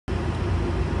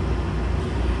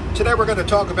Today we're going to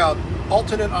talk about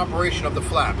alternate operation of the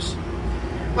flaps.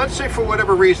 Let's say for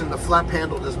whatever reason the flap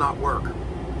handle does not work.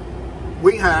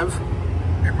 We have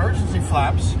emergency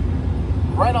flaps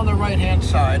right on the right hand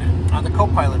side on the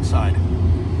copilot side.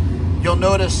 You'll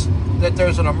notice that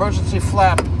there's an emergency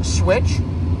flap switch.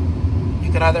 You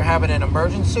can either have it in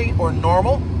emergency or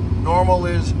normal. Normal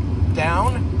is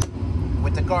down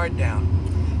with the guard down.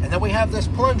 And then we have this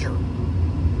plunger.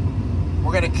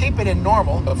 We're going to keep it in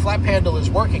normal. The flap handle is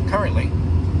working currently.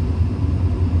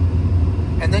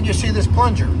 And then you see this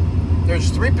plunger.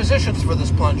 There's 3 positions for this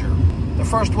plunger. The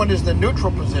first one is the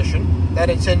neutral position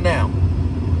that it's in now.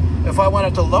 If I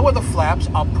wanted to lower the flaps,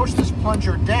 I'll push this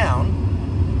plunger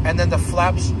down, and then the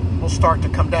flaps will start to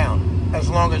come down, as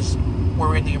long as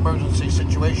we're in the emergency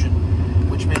situation,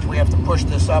 which means we have to push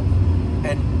this up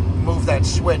and move that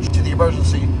switch to the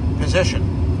emergency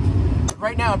position.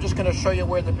 Right now, I'm just going to show you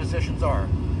where the positions are.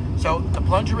 So the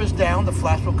plunger is down, the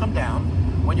flaps will come down.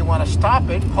 When you want to stop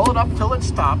it, pull it up till it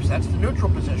stops. That's the neutral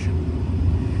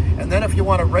position. And then if you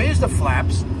want to raise the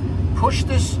flaps, push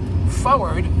this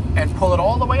forward and pull it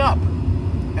all the way up.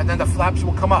 And then the flaps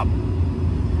will come up.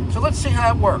 So let's see how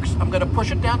it works. I'm going to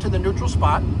push it down to the neutral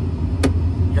spot.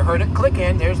 You heard it click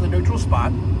in. There's the neutral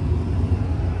spot.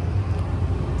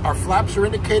 Our flaps are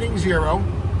indicating 0.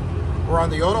 We're on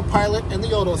the autopilot and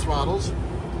the auto throttles.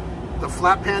 The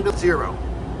flap handle 0.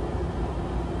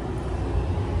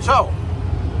 So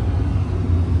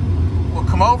we'll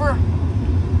come over,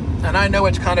 and I know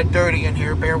it's kind of dirty in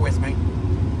here, bear with me.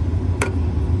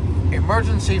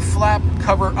 Emergency flap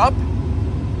cover up.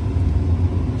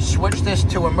 Switch this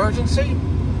to emergency.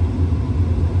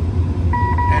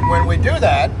 And when we do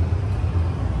that,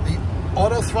 the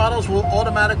auto throttles will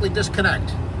automatically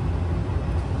disconnect.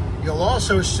 You'll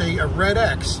also see a red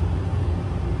X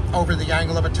over the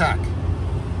angle of attack.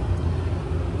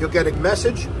 You'll get a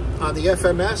message on the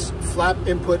FMS, flap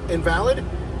input invalid.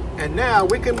 And now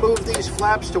we can move these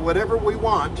flaps to whatever we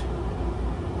want,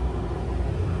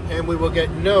 and we will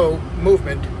get no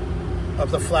movement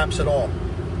of the flaps at all.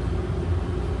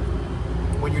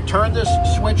 When you turn this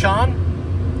switch on,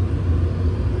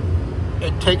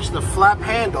 it takes the flap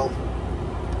handle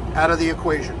out of the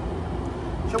equation.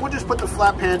 So we'll just put the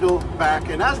flap handle back,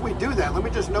 and as we do that, let me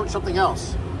just note something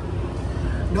else.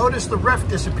 Notice the ref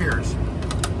disappears.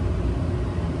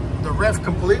 The ref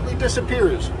completely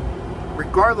disappears,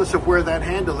 regardless of where that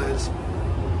handle is,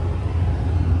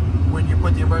 when you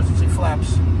put the emergency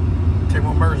flaps to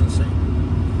emergency.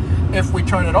 If we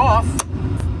turn it off,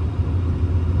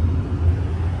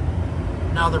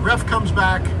 now the ref comes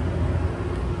back,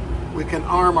 we can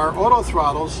arm our auto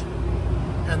throttles,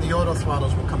 and the auto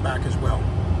throttles will come back as well.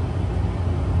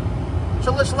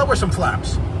 So let's lower some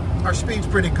flaps. Our speed's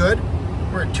pretty good.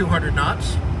 We're at 200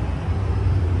 knots.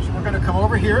 So we're going to come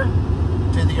over here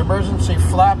to the emergency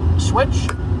flap switch,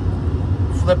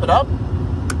 flip it up,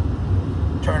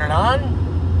 turn it on,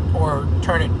 or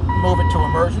move it to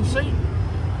emergency.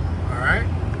 All right.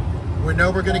 We know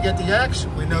we're going to get the X.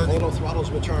 We know the auto throttles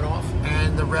will turn off,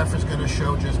 and the ref is going to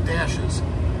show just dashes.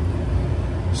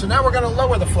 So now we're going to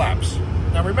lower the flaps.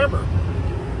 Now remember,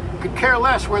 you could care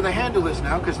less where the handle is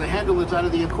now, because the handle is out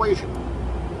of the equation.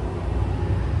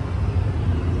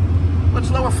 Let's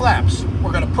lower flaps.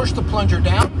 We're going to push the plunger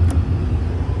down.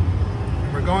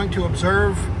 We're going to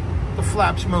observe the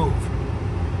flaps move.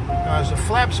 Now, as the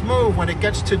flaps move, when it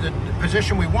gets to the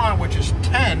position we want, which is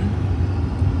 10,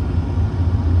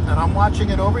 and I'm watching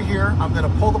it over here, I'm going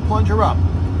to pull the plunger up.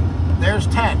 There's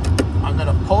 10. I'm going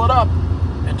to pull it up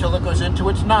until it goes into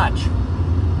its notch.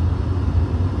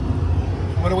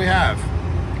 What do we have?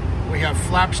 We have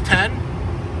flaps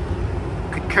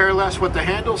 10. Could care less what the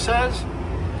handle says.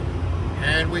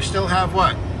 And we still have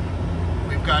what?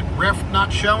 We've got ref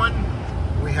not showing.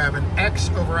 We have an X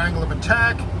over angle of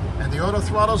attack, and the auto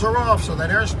throttles are off, so that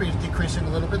airspeed is decreasing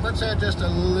a little bit. Let's add just a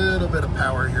little bit of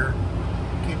power here.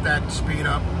 Keep that speed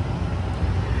up.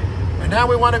 And now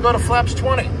we want to go to flaps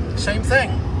 20. Same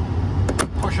thing.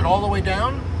 Push it all the way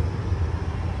down.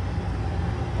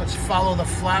 Let's follow the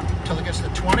flap until it gets to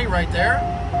 20 right there.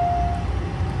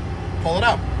 Pull it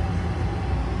up.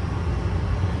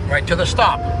 Right to the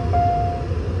stop.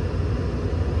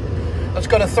 Let's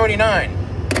go to 39.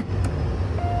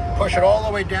 Push it all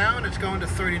the way down, it's going to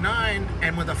 39,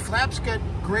 and when the flaps get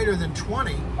greater than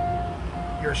 20,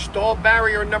 your stall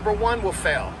barrier number 1 will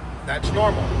fail. That's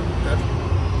normal.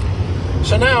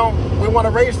 So now, we want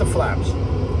to raise the flaps.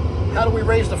 How do we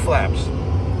raise the flaps?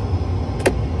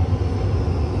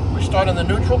 We start in the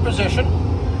neutral position.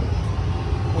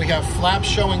 We have flaps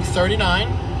showing 39.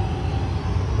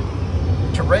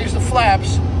 To raise the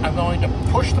flaps, I'm going to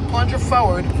push the plunger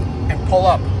forward and pull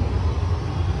up.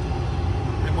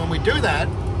 when we do that,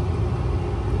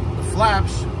 the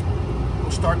flaps will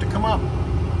start to come up.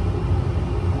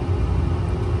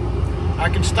 I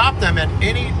can stop them at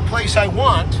any place I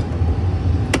want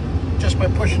just by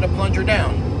pushing the plunger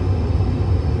down.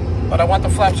 But I want the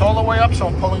flaps all the way up, so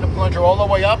I'm pulling the plunger all the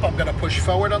way up. I'm going to push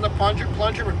forward on the plunger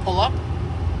and pull up.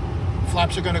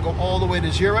 Flaps are going to go all the way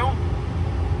to 0.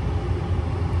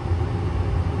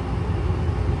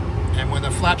 And when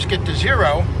the flaps get to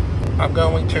 0, I'm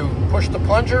going to push the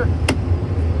plunger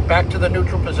back to the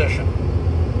neutral position.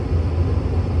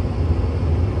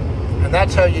 And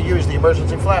that's how you use the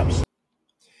emergency flaps.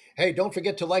 Hey, don't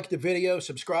forget to like the video,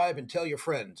 subscribe, and tell your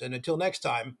friends. And until next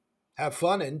time, have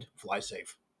fun and fly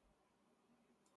safe.